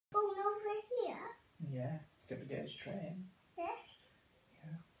Yeah, he's got to get his train. Yes.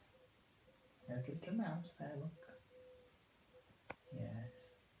 Yeah. There's little mouse there, look. Yes.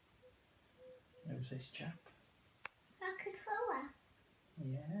 Who's this chap? Like a thrower.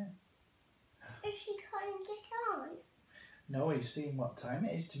 Yeah. Is he trying to get on? No, he's seeing what time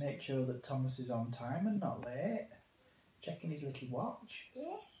it is to make sure that Thomas is on time and not late. Checking his little watch.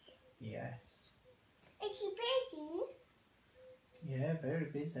 Yes. Yes. Is he busy? Yeah, very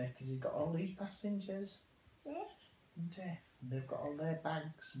busy because he's got all these passengers. Yes. And they've got all their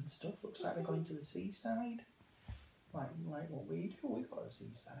bags and stuff. Looks like they're going to the seaside. Like what we do. We've got a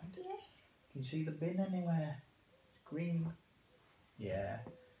seaside. Yes. Can you see the bin anywhere? It's green. Yeah.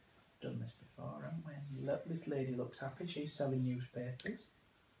 Done this before, haven't we? Look, this lady looks happy. She's selling newspapers.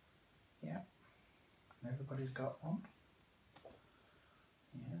 Yeah. Everybody's got one.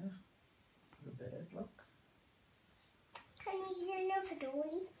 Yeah. The bird, look. Can we get another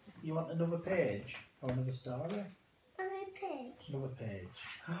story? You want another page? Or another story? Another page. Another page.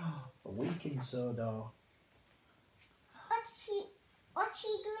 A week in Sodor. What's he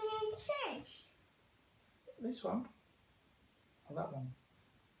doing in the sense? This one. Or that one.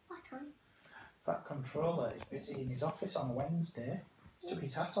 What one? Fat Controller is busy in his office on a Wednesday. He took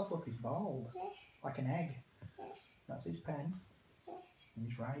his hat off, look, he's bald. Yes. Like an egg. Yes. That's his pen. Yes. And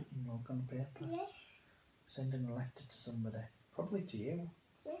he's writing, look, on paper. Yes. Sending a letter to somebody. Probably to you.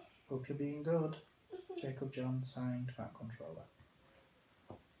 Yes. Hope you're being good. Jacob John, signed, Fat Controller.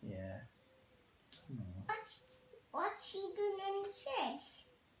 Yeah. What's he doing in the sense?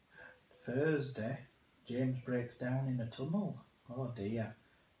 Thursday, James breaks down in a tunnel. Oh dear.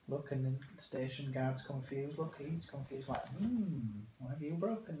 Look, and the station guard's confused. Look, he's confused like, why have you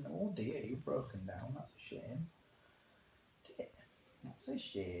broken? Oh dear, you've broken down. That's a shame. Dear, that's a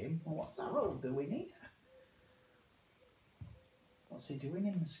shame. Well, what's Harold doing here? What's he doing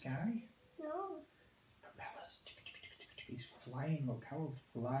in the sky? No. His propellers. He's flying. Look, Harold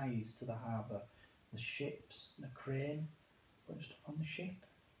flies to the harbour. The ships, the crane, put stuff on the ship.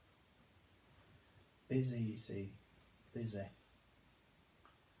 Busy, you see. Busy.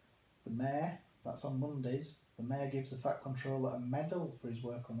 The mayor, that's on Mondays, the mayor gives the Fat Controller a medal for his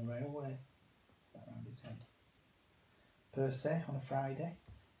work on the railway. That round his head. Percy, on a Friday,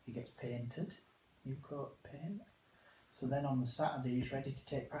 he gets painted. New coat of paint. So then on the Saturday, he's ready to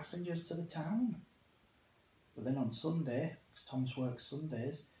take passengers to the town. But then on Sunday, because Thomas works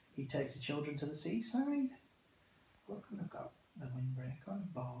Sundays, he takes the children to the seaside. Look, and they've got the windbreaker on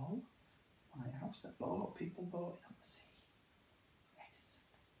a ball. Lighthouse, the boat, people boating on the sea. Yes.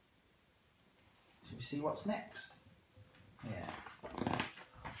 Shall we see what's next? Yeah.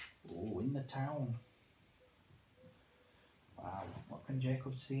 Oh, in the town. Wow, what can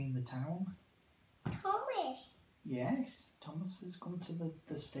Jacob see in the town? Thomas. Yes, Thomas has come to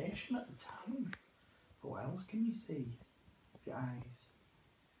the station at the town. What else can you see? With your eyes.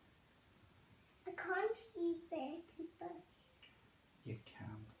 I can't see Betty, but... You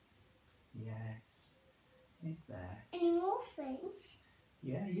can. Yes. He's there. Any more things?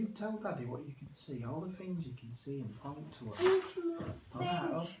 Yeah, you tell Daddy what you can see. All the things you can see and point to I them. need more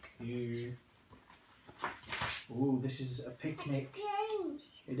Alright, things. okay. Oh, this is a picnic.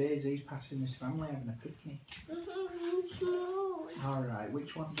 James. It is, he's passing his family having a picnic. Need more. Alright,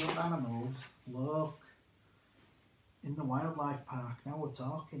 which ones are animals? Look. In the wildlife park. Now we're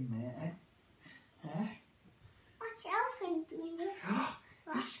talking, mate. Eh? What's Elfin doing?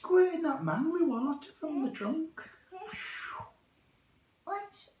 He's squirting that man with water from the trunk. Yes.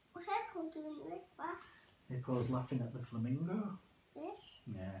 What's Apple doing with that? Hippo's laughing at the flamingo. Yes.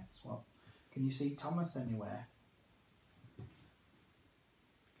 Yes, what? Can you see Thomas anywhere?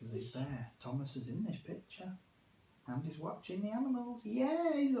 Because he's there. Thomas is in this picture. And he's watching the animals.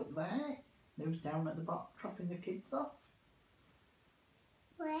 Yeah, he's up there. Who's down at the bottom, dropping the kids off?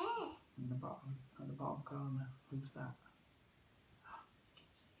 Where? In the bottom, at the bottom corner. Who's that? Oh, I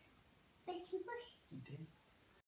can see him. Betty Bush. It is.